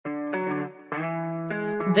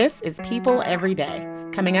This is People Every Day.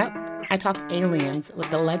 Coming up, I talk aliens with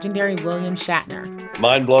the legendary William Shatner.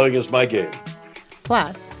 Mind-blowing is my game.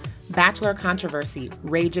 Plus, Bachelor controversy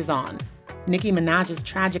rages on, Nicki Minaj's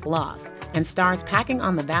tragic loss, and stars packing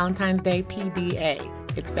on the Valentine's Day PDA.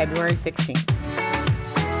 It's February 16th.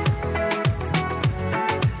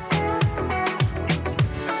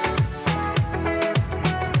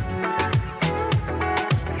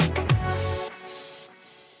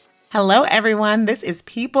 Hello, everyone. This is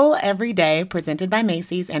People Every Day, presented by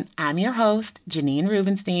Macy's, and I'm your host, Janine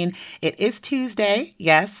Rubenstein. It is Tuesday.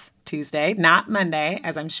 Yes, Tuesday, not Monday,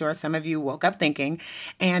 as I'm sure some of you woke up thinking.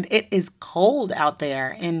 And it is cold out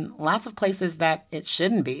there in lots of places that it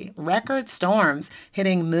shouldn't be. Record storms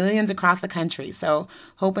hitting millions across the country. So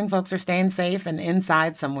hoping folks are staying safe and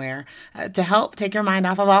inside somewhere. To help take your mind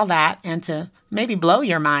off of all that and to maybe blow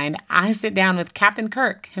your mind, I sit down with Captain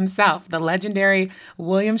Kirk himself, the legendary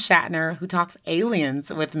William Shatner, who talks aliens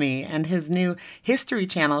with me, and his new History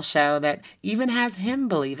Channel show that even has him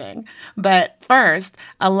believing. But first,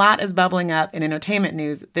 a lot is bubbling up in entertainment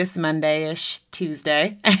news this Monday-ish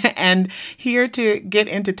Tuesday. And here to get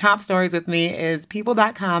into top stories with me is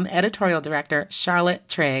People.com editorial director Charlotte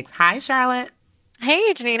Triggs. Hi, Charlotte.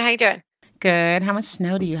 Hey, Janine. How you doing? Good. How much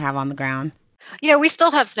snow do you have on the ground? We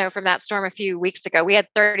still have snow from that storm a few weeks ago. We had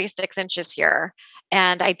 36 inches here,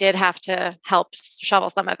 and I did have to help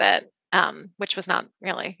shovel some of it, which was not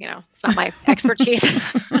really, it's not my expertise.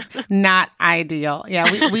 Not ideal. Yeah,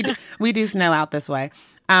 we do snow out this way.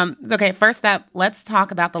 Okay, first up, let's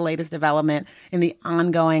talk about the latest development in the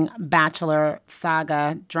ongoing Bachelor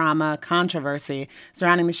saga drama controversy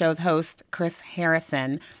surrounding the show's host, Chris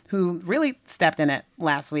Harrison, who really stepped in it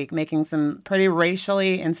last week, making some pretty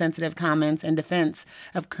racially insensitive comments in defense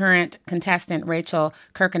of current contestant Rachel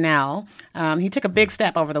Kirkconnell. He took a big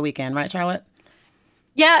step over the weekend, right, Charlotte?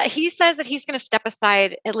 Yeah, he says that he's going to step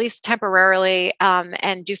aside, at least temporarily,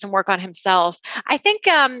 and do some work on himself. I think,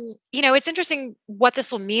 it's interesting what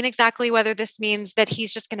this will mean exactly, whether this means that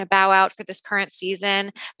he's just going to bow out for this current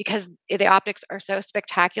season because the optics are so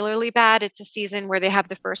spectacularly bad. It's a season where they have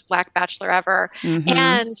the first Black Bachelor ever. Mm-hmm.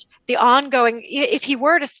 And the ongoing, if he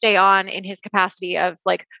were to stay on in his capacity of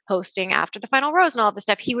like hosting after the final rose and all this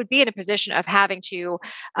stuff, he would be in a position of having to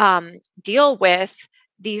deal with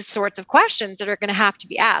these sorts of questions that are going to have to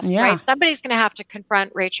be asked, right? Somebody's going to have to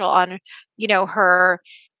confront Rachel on, her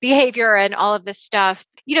behavior and all of this stuff,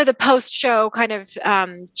 the post-show kind of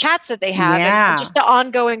chats that they have and just the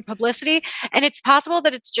ongoing publicity. And it's possible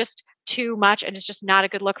that it's just too much and it's just not a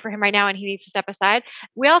good look for him right now and he needs to step aside.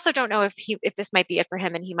 We also don't know if this might be it for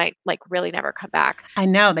him and he might really never come back. I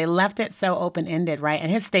know, they left it so open-ended, right?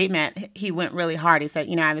 And his statement, he went really hard. He said,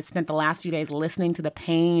 I've spent the last few days listening to the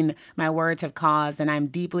pain my words have caused and I'm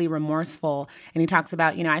deeply remorseful. And he talks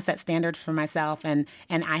about, I set standards for myself and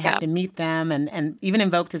I have to meet them and even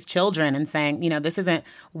invoked his children and saying, this isn't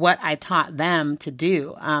what I taught them to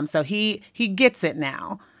do. So he gets it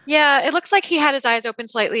now. Yeah, it looks like he had his eyes open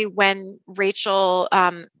slightly when Rachel,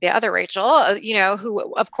 the other Rachel,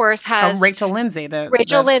 who of course has Rachel Lindsay, the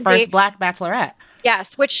first Black Bachelorette.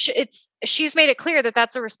 Yes, she's made it clear that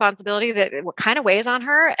that's a responsibility that kind of weighs on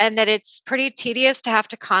her and that it's pretty tedious to have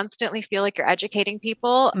to constantly feel like you're educating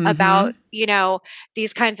people about,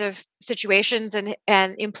 these kinds of situations and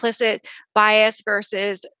implicit bias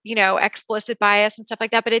versus, explicit bias and stuff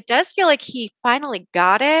like that. But it does feel like he finally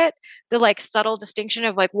got it, the subtle distinction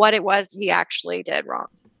of what it was he actually did wrong.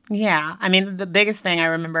 Yeah. I mean, the biggest thing I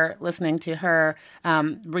remember listening to her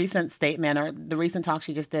recent statement or the recent talk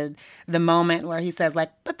she just did, the moment where he says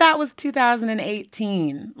but that was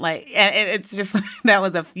 2018. It's just that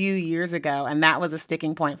was a few years ago. And that was a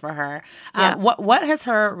sticking point for her. What has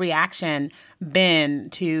her reaction been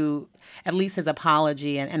to at least his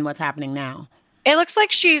apology and what's happening now? It looks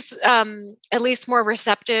like she's at least more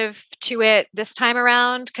receptive to it this time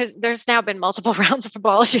around because there's now been multiple rounds of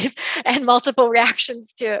apologies and multiple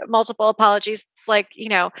reactions to multiple apologies.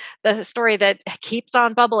 It's the story that keeps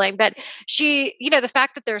on bubbling. But she, the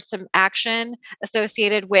fact that there's some action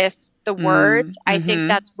associated with the words, I think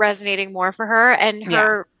that's resonating more for her. And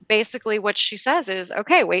her basically what she says is,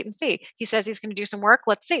 okay, wait and see. He says he's going to do some work.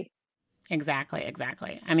 Let's see. Exactly.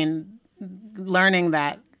 I mean, learning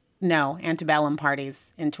that no, antebellum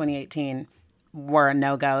parties in 2018 were a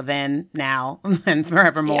no-go then, now, and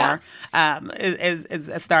forevermore is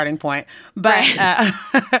a starting point. But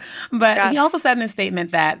but he also said in his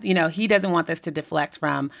statement that, he doesn't want this to deflect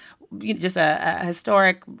from just a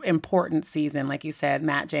historic, important season, like you said,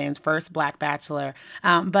 Matt James, first Black Bachelor.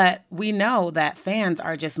 But we know that fans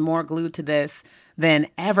are just more glued to this than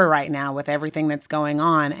ever right now with everything that's going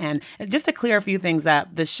on. And just to clear a few things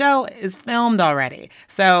up, the show is filmed already.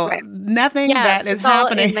 So Right. nothing Yes, that is it's all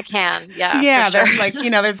happening in the can. Yeah, yeah, for sure. like,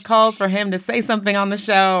 there's calls for him to say something on the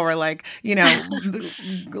show or like,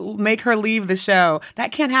 make her leave the show.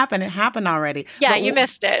 That can't happen. It happened already. Yeah, But you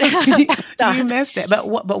missed it. That's you done. missed it. But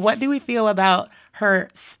what do we feel about her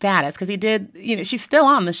status? Because she's still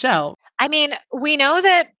on the show. I mean, we know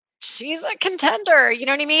that she's a contender, you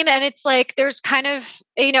know what I mean? And it's like there's kind of,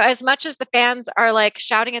 as much as the fans are like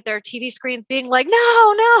shouting at their TV screens, being like,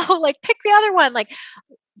 no, no, like pick the other one. Like,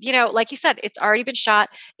 like you said, it's already been shot.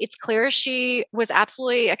 It's clear she was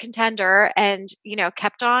absolutely a contender and,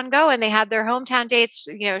 kept on going. They had their hometown dates.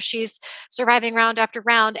 She's surviving round after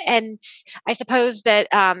round. And I suppose that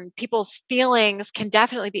people's feelings can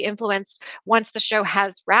definitely be influenced once the show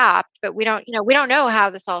has wrapped, but we don't know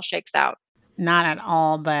how this all shakes out. Not at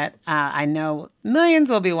all, but I know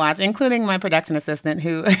millions will be watching, including my production assistant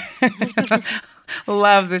who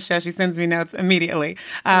loves the show. She sends me notes immediately.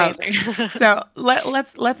 Amazing. So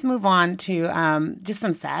let's move on to just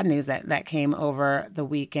some sad news that came over the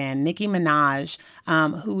weekend. Nicki Minaj,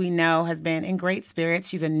 who we know has been in great spirits.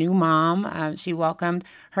 She's a new mom. She welcomed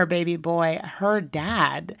her baby boy. Her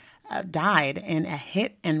dad died in a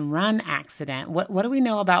hit and run accident. What do we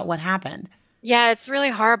know about what happened? Yeah, it's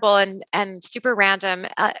really horrible and super random.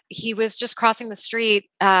 He was just crossing the street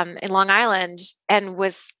in Long Island and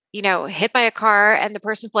was, hit by a car, and the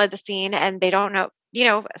person fled the scene, and they don't know.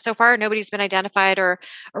 So far nobody's been identified or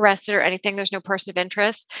arrested or anything. There's no person of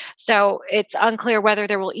interest, so it's unclear whether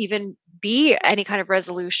there will even be any kind of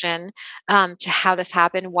resolution to how this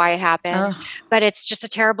happened, why it happened. Ugh. But it's just a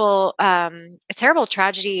terrible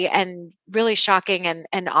tragedy and really shocking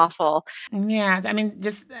and awful. Yeah, I mean,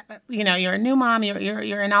 just you're a new mom.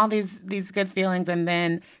 You're in all these good feelings, and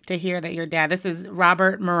then to hear that your dad. This is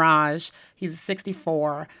Robert Mirage. He's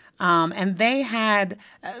 64. And they had,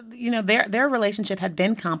 their relationship had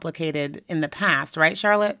been complicated in the past, right,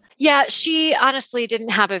 Charlotte? Yeah, she honestly didn't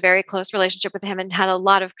have a very close relationship with him and had a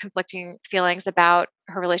lot of conflicting feelings about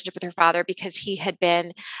her relationship with her father because he had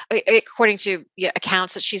been, according to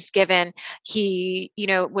accounts that she's given, he,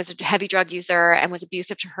 was a heavy drug user and was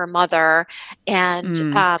abusive to her mother. And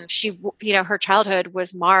she, her childhood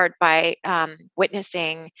was marred by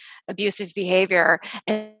witnessing abusive behavior.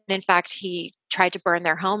 And in fact, he tried to burn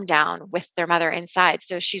their home down with their mother inside.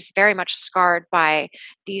 So she's very much scarred by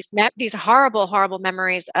these horrible, horrible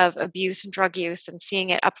memories of abuse and drug use and seeing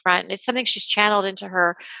it up front. And it's something she's channeled into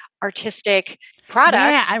her artistic product.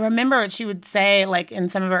 Yeah, I remember she would say, like, in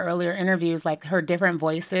some of her earlier interviews, like, her different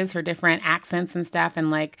voices, her different accents and stuff. And,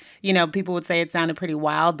 like, people would say it sounded pretty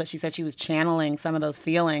wild, but she said she was channeling some of those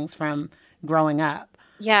feelings from growing up.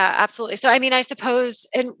 Yeah, absolutely. So, I mean, I suppose,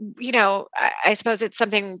 and, I suppose it's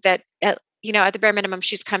something that, at the bare minimum,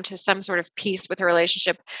 she's come to some sort of peace with her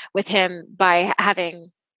relationship with him by having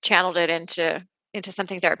channeled it into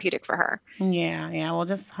something therapeutic for her. Yeah. Well,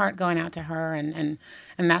 just heart going out to her and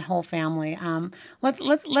that whole family.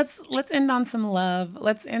 Let's end on some love.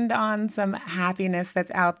 Let's end on some happiness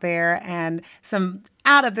that's out there and some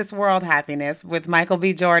out of this world happiness with Michael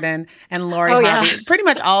B. Jordan and Lori Harvey. Yeah. Pretty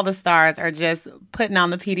much all the stars are just putting on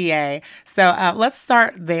the PDA. So let's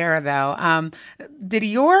start there, though. Did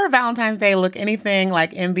your Valentine's Day look anything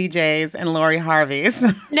like MBJ's and Lori Harvey's?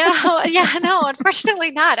 No,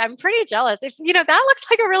 unfortunately not. I'm pretty jealous. If that looks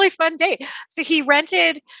like a really fun date. So he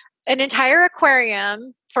rented an entire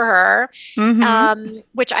aquarium for her,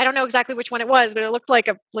 which I don't know exactly which one it was, but it looked like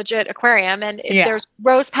a legit aquarium. And there's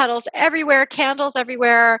rose petals everywhere, candles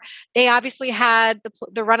everywhere. They obviously had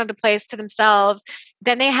the run of the place to themselves.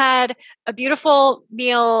 Then they had a beautiful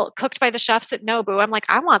meal cooked by the chefs at Nobu. I'm like,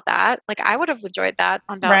 I want that. Like, I would have enjoyed that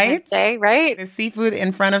on Valentine's Day, right? The seafood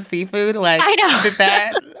in front of seafood. Like, I know. Did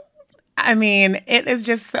that... I mean, it is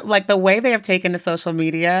just like the way they have taken to social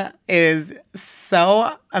media is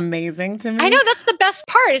so amazing to me. I know, that's the best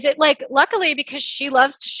part. Is it like, luckily, because she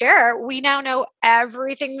loves to share, we now know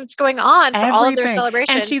everything that's going on for all of their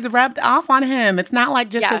celebrations. And she's rubbed off on him. It's not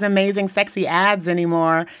like just his amazing, sexy ads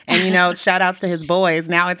anymore. And, shout outs to his boys.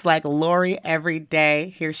 Now it's like Lori every day.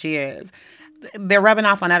 Here she is. They're rubbing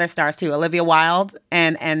off on other stars too. Olivia Wilde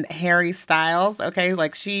and Harry Styles. Okay.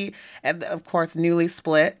 Like she, of course, newly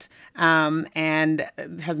split, and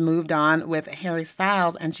has moved on with Harry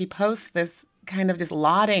Styles. And she posts this kind of just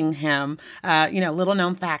lauding him. Little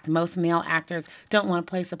known fact, most male actors don't want to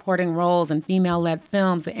play supporting roles in female-led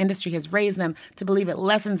films. The industry has raised them to believe it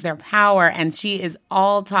lessens their power. And she is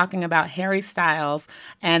all talking about Harry Styles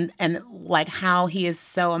and like how he is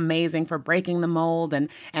so amazing for breaking the mold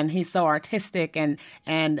and he's so artistic and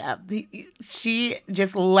she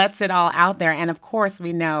just lets it all out there. And of course,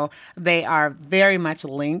 we know they are very much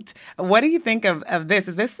linked. What do you think of this?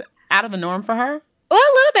 Is this out of the norm for her? Well,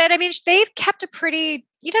 a little bit. I mean, they've kept a pretty,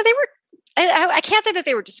 they were, I can't say that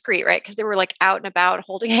they were discreet, right? Because they were like out and about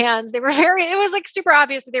holding hands. They were it was like super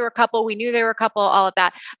obvious that they were a couple. We knew they were a couple, all of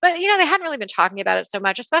that. But, they hadn't really been talking about it so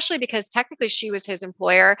much, especially because technically she was his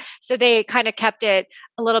employer. So they kind of kept it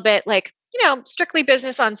a little bit like, strictly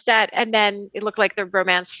business on set. And then it looked like the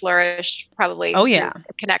romance flourished probably. Oh, yeah.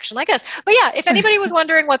 A connection like this. But yeah, if anybody was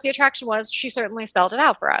wondering what the attraction was, she certainly spelled it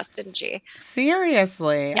out for us, didn't she?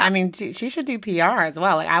 Seriously. Yeah. I mean, she should do PR as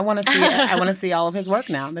well. Like I want to see all of his work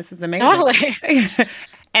now. This is amazing. Totally.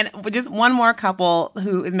 And just one more couple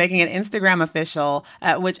who is making an Instagram official,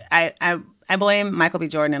 which I blame Michael B.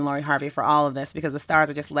 Jordan and Lori Harvey for all of this because the stars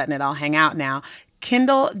are just letting it all hang out now.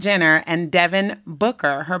 Kendall Jenner and Devin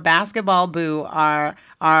Booker, her basketball boo, are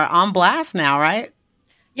on blast now, right?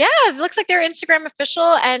 Yeah, it looks like they're Instagram official.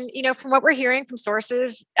 And, from what we're hearing from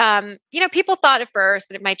sources, people thought at first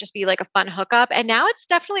that it might just be like a fun hookup. And now it's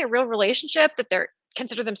definitely a real relationship that they're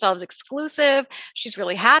consider themselves exclusive. She's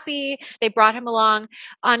really happy. They brought him along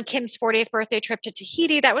on Kim's 40th birthday trip to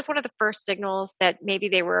Tahiti. That was one of the first signals that maybe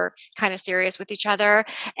they were kind of serious with each other.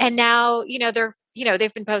 And now,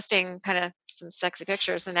 they've been posting kind of some sexy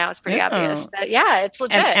pictures, and now it's pretty obvious that, it's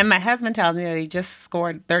legit. And my husband tells me that he just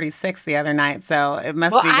scored 36 the other night, so it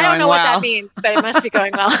must be going well. I don't know what that means, but it must be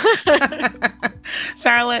going well.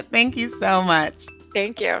 Charlotte, thank you so much.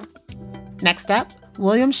 Thank you. Next up,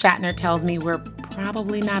 William Shatner tells me we're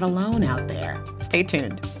probably not alone out there. Stay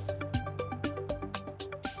tuned.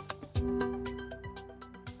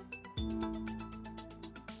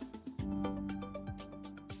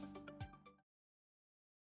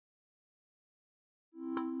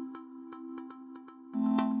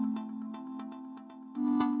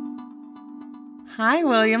 Hi,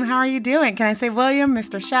 William. How are you doing? Can I say William,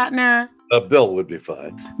 Mr. Shatner? Bill would be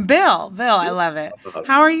fine. Bill, I love it.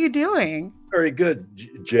 How are you doing? Very good,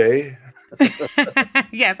 Jay.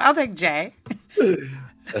 Yes, I'll take Jay.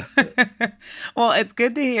 Well, it's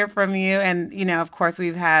good to hear from you. And, of course,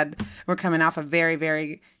 we're coming off a very,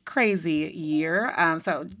 very crazy year.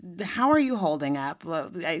 So how are you holding up?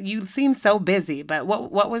 You seem so busy, but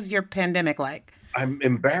what was your pandemic like? I'm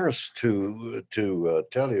embarrassed to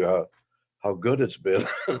tell you how good it's been.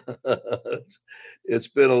 It's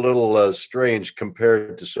been a little strange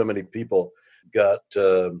compared to so many people. Got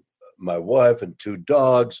my wife and 2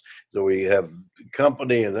 dogs, so we have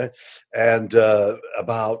company and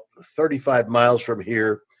about 35 miles from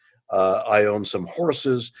here, I own some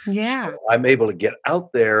horses. Yeah, so I'm able to get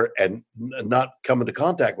out there and not come into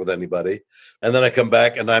contact with anybody. And then I come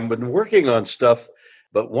back and I've been working on stuff.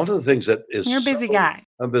 But one of the things that is you're a busy guy.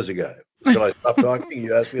 I'm a busy guy. Shall I stop talking?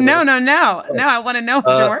 You asked me. No. I want to know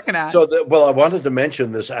what you're working on. I wanted to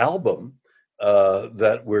mention this album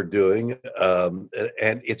that we're doing, and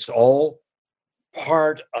it's all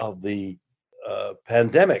part of the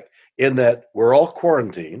pandemic in that we're all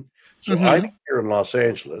quarantined. So I'm here in Los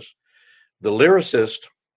Angeles. The lyricist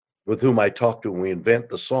with whom I talk to when we invent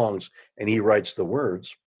the songs and he writes the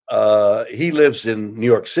words, he lives in New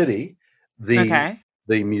York City.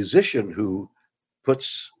 The musician who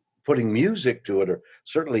putting music to it, or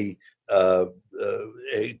certainly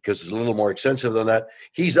because it's a little more extensive than that,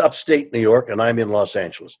 he's upstate New York and I'm in Los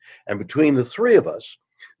Angeles. And between the 3 of us,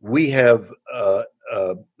 we have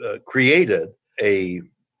created a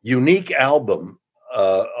unique album,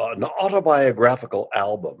 an autobiographical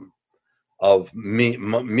album of me,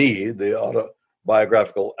 the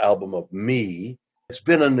autobiographical album of me. It's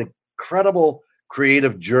been an incredible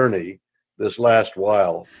creative journey this last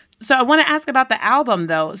while. So I want to ask about the album,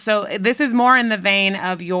 though. So this is more in the vein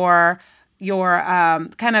of your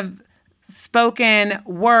kind of spoken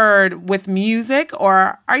word with music,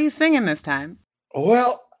 or are you singing this time?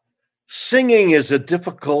 Well, singing is a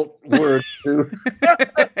difficult word to.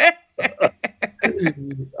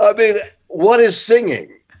 I mean, what is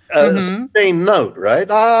singing? A sustained note, right?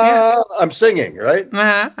 I'm singing, right?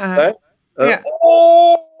 Right? Yeah.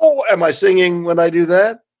 Oh, am I singing when I do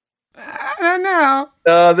that? I don't know.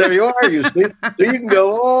 There you are. You see, so you can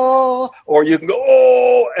go oh, or you can go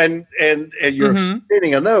oh, and you're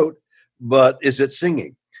sustaining a note, but is it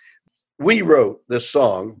singing? We wrote this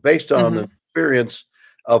song based on an experience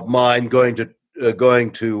of mine going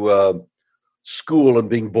to school and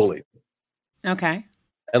being bullied. Okay.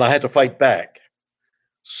 and I had to fight back.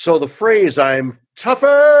 So the phrase, I'm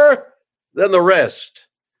tougher than the rest.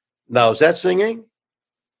 Now, is that singing?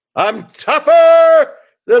 I'm tougher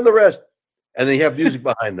than the rest. And then you have music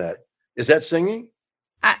behind that. Is that singing?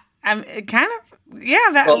 I'm kind of,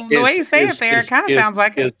 yeah, Well, the way you say it there, it kind of sounds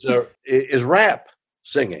like it. Is rap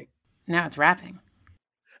singing? Now it's rapping.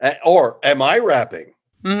 Or am I rapping?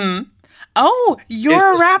 Mm-hmm. Oh,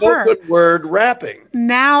 you're a rapper. Spoken word rapping.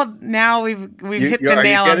 Now we've hit the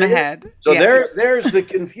nail on the head. So there's the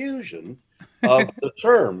confusion of the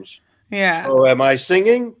terms. Yeah. So am I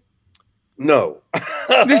singing? No.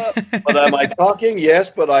 But am I talking?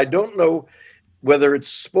 Yes, but I don't know whether it's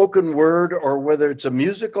spoken word or whether it's a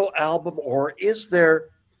musical album, or is there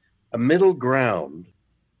a middle ground?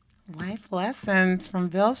 Life lessons from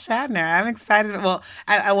Bill Shatner. I'm excited. Well,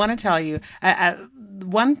 I want to tell you,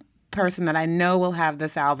 one person that I know will have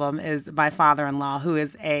this album is my father-in-law, who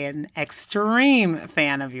is an extreme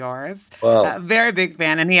fan of yours. Wow. Very big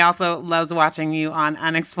fan. And he also loves watching you on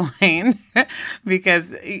Unexplained because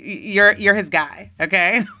you're his guy.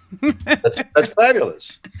 Okay. That's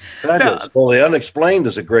fabulous. Fabulous. Well, The Unexplained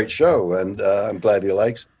is a great show, and I'm glad he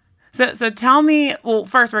likes it. So tell me, well,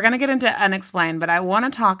 first, we're going to get into Unexplained, but I want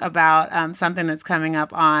to talk about something that's coming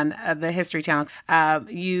up on the History Channel.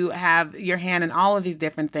 You have your hand in all of these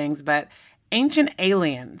different things, but Ancient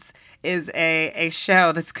Aliens is a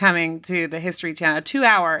show that's coming to the History Channel, a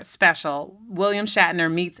 2-hour special, William Shatner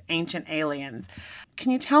Meets Ancient Aliens. Can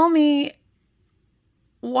you tell me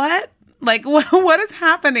what is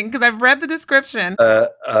happening? Because I've read the description.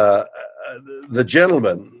 The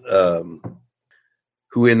gentleman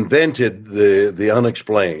who invented the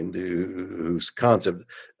Unexplained, whose concept,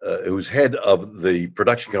 who's head of the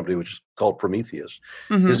production company, which is called Prometheus.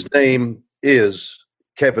 Mm-hmm. His name is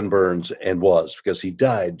Kevin Burns, and was, because he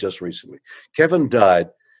died just recently. Kevin died,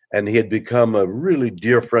 and he had become a really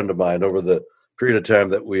dear friend of mine over the period of time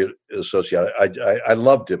that we associated. I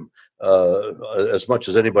loved him as much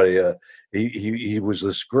as anybody. He was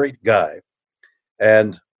this great guy,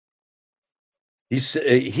 and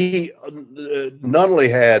he not only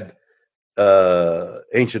had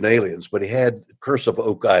Ancient Aliens, but he had Curse of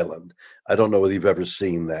Oak Island. I don't know whether you've ever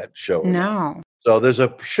seen that show. No. So there's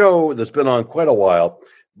a show that's been on quite a while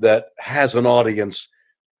that has an audience,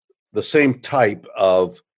 the same type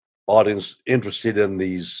of audience interested in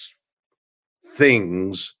these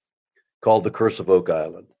things, called The Curse of Oak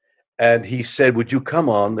Island. And he said, would you come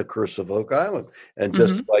on The Curse of Oak Island and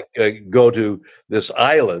just go to this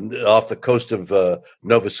island off the coast of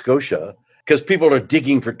Nova Scotia, because people are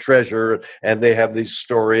digging for treasure and they have these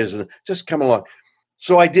stories, and just come along.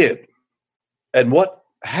 So I did. And what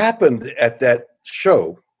happened at that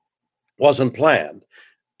show wasn't planned.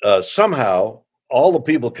 Somehow, all the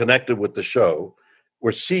people connected with the show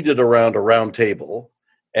were seated around a round table,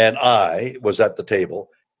 and I was at the table,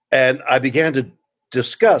 and I began to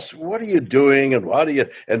discuss, what are you doing, and what do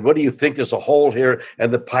you think there's a hole here,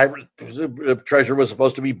 and the pirate treasure was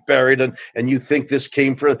supposed to be buried, and you think this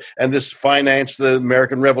came for, and this financed the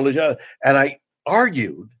American Revolution, and I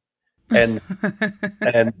argued and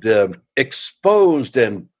exposed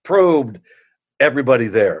and probed everybody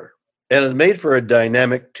there, and it made for a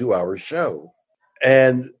dynamic 2-hour show.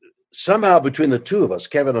 And somehow between the two of us,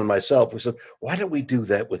 Kevin and myself, we said, why don't we do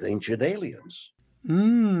that with Ancient Aliens?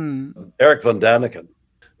 Eric von Daniken,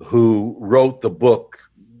 who wrote the book,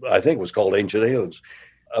 I think it was called Ancient Aliens,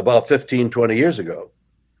 about 15, 20 years ago,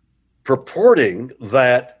 purporting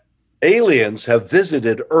that aliens have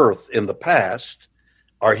visited Earth in the past,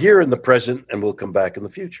 are here in the present, and will come back in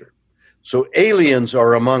the future. So aliens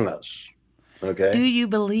are among us. Okay. Do you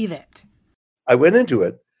believe it? I went into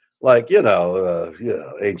it like,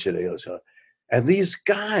 Ancient Aliens. And these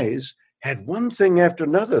guys had one thing after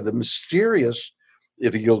another, the mysterious,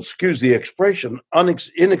 if you'll excuse the expression,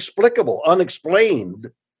 inexplicable, unexplained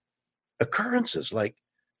occurrences. Like,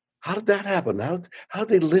 how did that happen? How did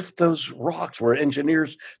they lift those rocks where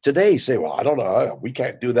engineers today say, well, I don't know, we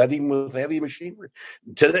can't do that even with heavy machinery.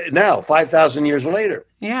 Today, now, 5,000 years later.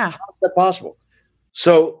 Yeah. How is that possible?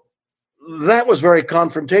 So that was very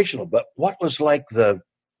confrontational. But what was like the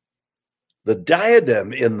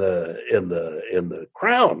diadem in the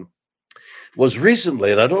crown was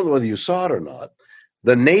recently, and I don't know whether you saw it or not,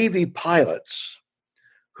 the Navy pilots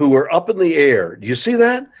who were up in the air. Do you see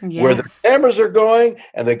that? Yes. Where the cameras are going,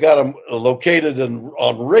 and they got them located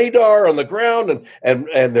on radar on the ground, and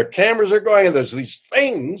their cameras are going, and there's these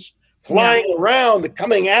things flying around,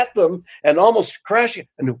 coming at them, and almost crashing.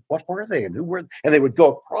 And what were they? And who were they? And they would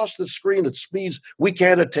go across the screen at speeds we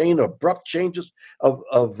can't attain, abrupt changes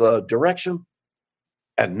of direction,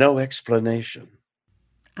 and no explanation.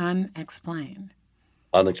 Unexplained.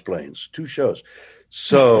 Unexplained. 2 shows.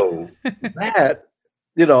 So that,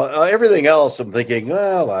 everything else I'm thinking,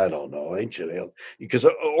 well, I don't know, ancient alien. Because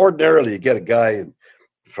ordinarily you get a guy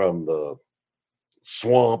from the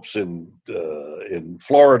swamps in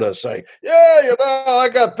Florida saying, yeah, I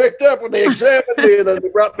got picked up when they examined me and then they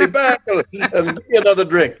brought me back and another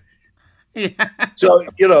drink. Yeah. So,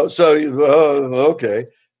 okay.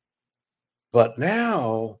 But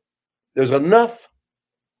now there's enough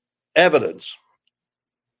evidence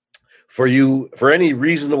for any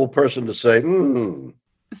reasonable person to say,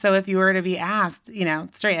 So if you were to be asked,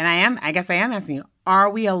 straight, and I guess I am asking you, are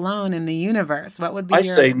we alone in the universe? What would be I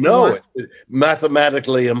say no. It's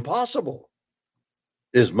mathematically impossible,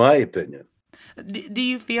 is my opinion. Do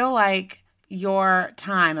you feel like your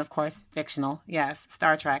time, of course, fictional, yes,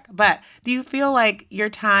 Star Trek, but do you feel like your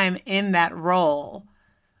time in that role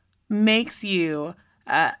makes you,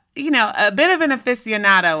 a bit of an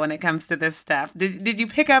aficionado when it comes to this stuff? Did you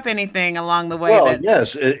pick up anything along the way? Well,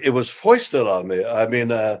 yes, it was foisted on me. I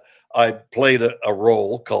mean, I played a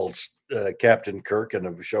role called Captain Kirk in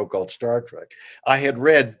a show called Star Trek. I had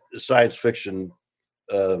read science fiction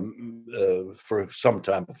for some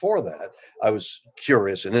time before that. I was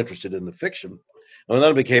curious and interested in the fiction. And then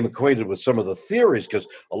I became acquainted with some of the theories, because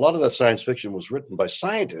a lot of that science fiction was written by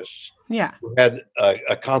scientists who had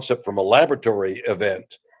a concept from a laboratory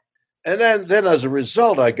event. And then as a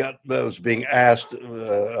result, I was being asked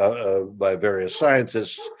by various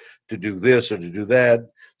scientists to do this or to do that.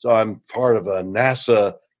 So I'm part of a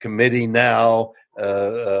NASA committee now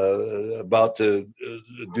about to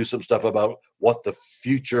do some stuff about what the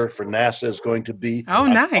future for NASA is going to be. Oh,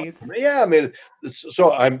 nice. Yeah, I mean,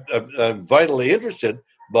 so I'm vitally interested,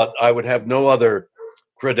 but I would have no other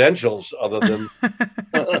credentials other than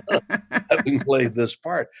having played this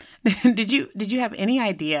part. Did you have any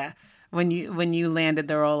idea when you landed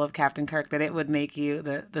the role of Captain Kirk that it would make you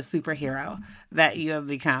the superhero that you have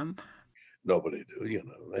become? Nobody knew,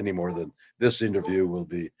 any more than this interview will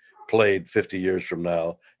be played 50 years from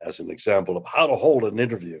now as an example of how to hold an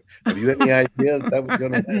interview. Have you any idea that was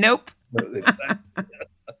going to happen? Nope.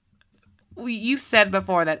 You've said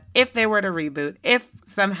before that if they were to reboot, if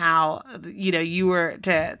somehow you were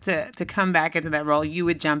to come back into that role, you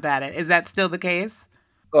would jump at it. Is that still the case?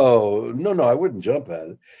 Oh, no, I wouldn't jump at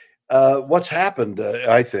it. What's happened,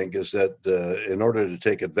 I think, is that in order to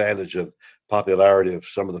take advantage of popularity of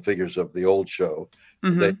some of the figures of the old show,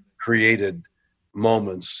 they created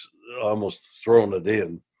moments, almost thrown it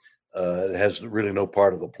in. It has really no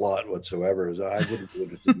part of the plot whatsoever. So I wouldn't be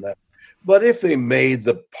interested in that. But if they made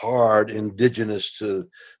the part indigenous to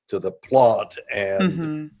the plot,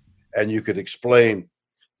 and you could explain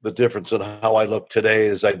the difference in how I look today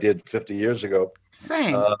as I did 50 years ago,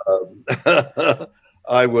 same.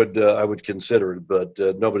 I would consider it, but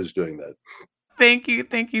nobody's doing that. Thank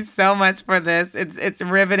you so much for this. It's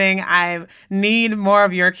riveting. I need more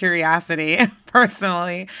of your curiosity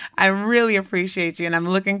personally. I really appreciate you, and I'm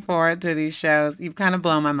looking forward to these shows. You've kind of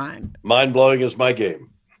blown my mind. Mind blowing is my game.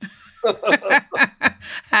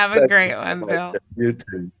 Have a great one, Bill. You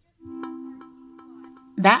too.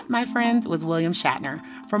 That, my friends, was William Shatner.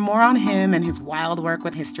 For more on him and his wild work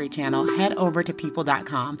with History Channel, head over to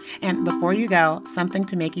people.com. And before you go, something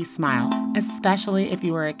to make you smile, especially if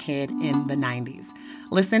you were a kid in the 90s.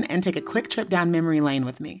 Listen and take a quick trip down memory lane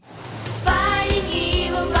with me. Fighting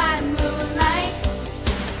evil by moonlight,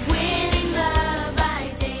 winning love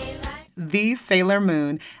by daylight. The Sailor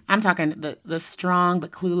Moon. I'm talking the strong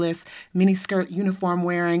but clueless, miniskirt uniform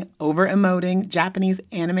wearing, over emoting Japanese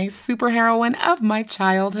anime superheroine of my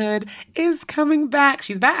childhood is coming back.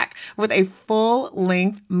 She's back with a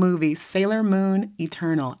full-length movie, Sailor Moon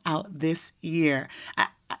Eternal, out this year.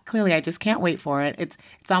 Clearly, I just can't wait for it. It's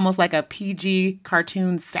almost like a PG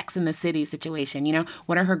cartoon Sex in the City situation.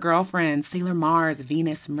 What are her girlfriends, Sailor Mars,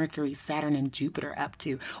 Venus, Mercury, Saturn, and Jupiter up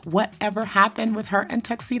to? Whatever happened with her and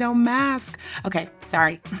Tuxedo Mask? Okay,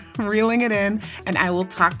 sorry, reeling it in, and I will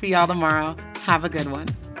talk to y'all tomorrow. Have a good one.